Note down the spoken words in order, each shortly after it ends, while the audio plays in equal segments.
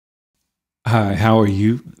Hi, how are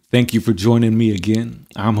you? Thank you for joining me again.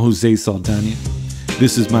 I'm Jose Saldana.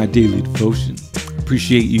 This is my daily devotion.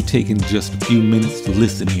 Appreciate you taking just a few minutes to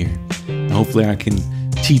listen here. And hopefully I can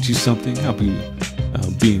teach you something, help you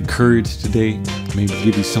be encouraged today, maybe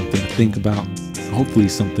give you something to think about, hopefully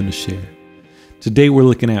something to share. Today we're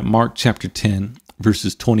looking at Mark chapter 10,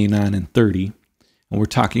 verses 29 and 30, and we're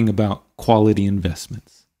talking about quality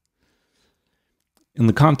investments. In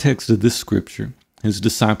the context of this scripture, his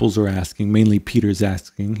disciples are asking, mainly Peter's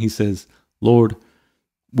asking, he says, "Lord,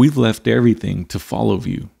 we've left everything to follow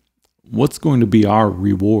you. What's going to be our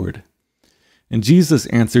reward?" And Jesus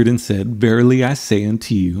answered and said, "Verily I say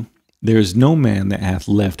unto you, there is no man that hath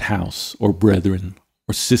left house, or brethren,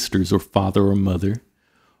 or sisters, or father, or mother,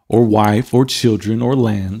 or wife, or children, or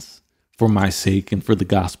lands, for my sake and for the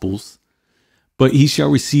gospel's, but he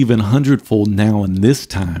shall receive 100-fold now in this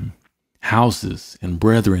time, houses and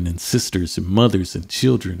brethren and sisters and mothers and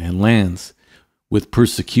children and lands with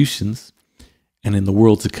persecutions, and in the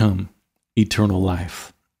world to come, eternal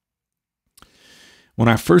life." When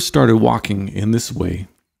I first started walking in this way,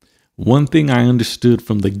 one thing I understood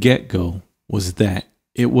from the get-go was that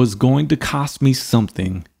it was going to cost me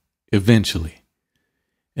something eventually.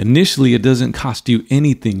 Initially, it doesn't cost you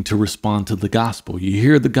anything to respond to the gospel. You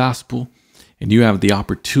hear the gospel and you have the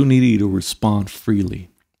opportunity to respond freely.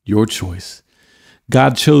 Your choice.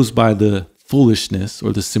 God chose by the foolishness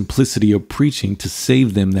or the simplicity of preaching to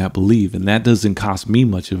save them that believe, and that doesn't cost me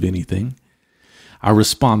much of anything. I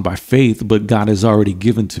respond by faith, but God has already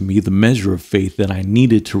given to me the measure of faith that I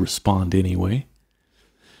needed to respond anyway.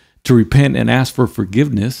 To repent and ask for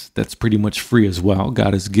forgiveness, that's pretty much free as well.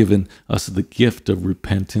 God has given us the gift of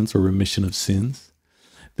repentance or remission of sins.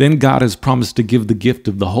 Then God has promised to give the gift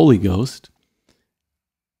of the Holy Ghost.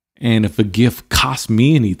 And if a gift cost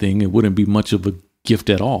me anything, it wouldn't be much of a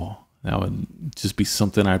gift at all. That would just be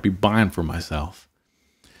something I'd be buying for myself.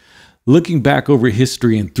 Looking back over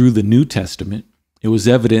history and through the New Testament, it was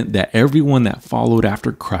evident that everyone that followed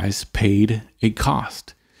after Christ paid a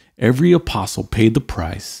cost. Every apostle paid the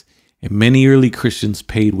price, and many early Christians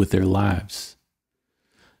paid with their lives.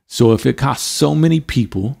 So if it cost so many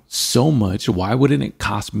people so much, why wouldn't it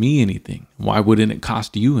cost me anything? Why wouldn't it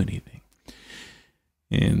cost you anything?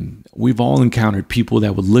 And we've all encountered people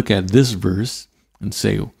that would look at this verse and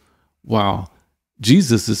say, wow,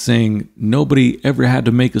 Jesus is saying nobody ever had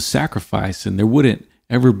to make a sacrifice and there wouldn't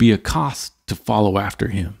ever be a cost to follow after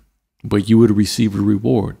him, but you would receive a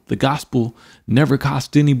reward. The gospel never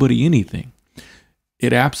cost anybody anything.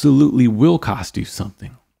 It absolutely will cost you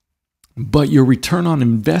something, but your return on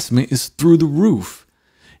investment is through the roof.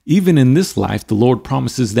 Even in this life, the Lord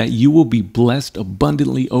promises that you will be blessed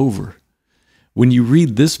abundantly over. When you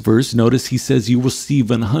read this verse, notice he says you will receive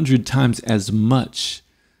 100 times as much,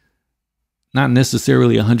 not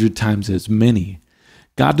necessarily 100 times as many.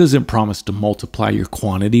 God doesn't promise to multiply your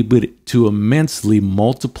quantity, but to immensely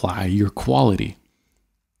multiply your quality.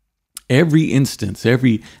 Every instance,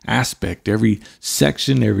 every aspect, every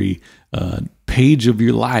section, every page of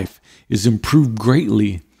your life is improved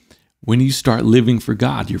greatly when you start living for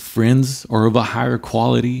God. Your friends are of a higher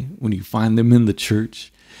quality when you find them in the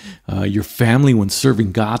church. Your family, when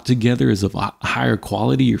serving God together, is of a higher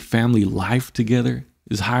quality. Your family life together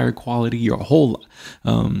is higher quality. Your whole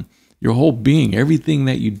being, everything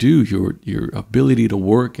that you do, your ability to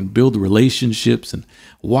work and build relationships and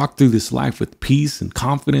walk through this life with peace and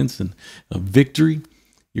confidence and victory,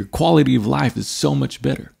 your quality of life is so much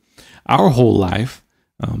better. Our whole life,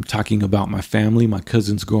 talking about my family, my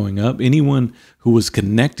cousins growing up, anyone who was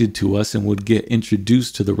connected to us and would get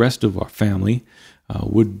introduced to the rest of our family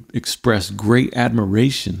would express great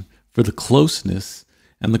admiration for the closeness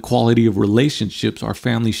and the quality of relationships our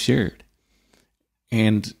family shared.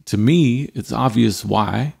 And to me, it's obvious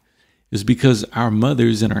why, is because our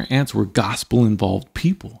mothers and our aunts were gospel-involved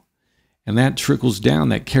people. And that trickles down,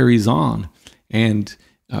 that carries on. And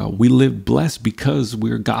we live blessed because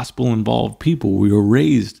we're gospel-involved people. We were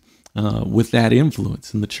raised with that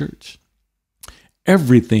influence in the church.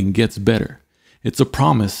 Everything gets better. It's a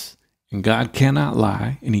promise. And God cannot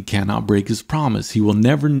lie, and he cannot break his promise. He will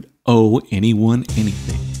never owe anyone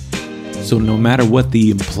anything. So no matter what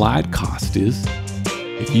the implied cost is,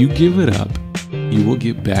 if you give it up, you will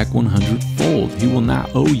get back 100-fold. He will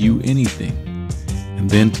not owe you anything. And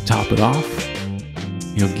then to top it off,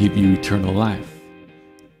 he'll give you eternal life.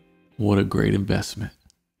 What a great investment.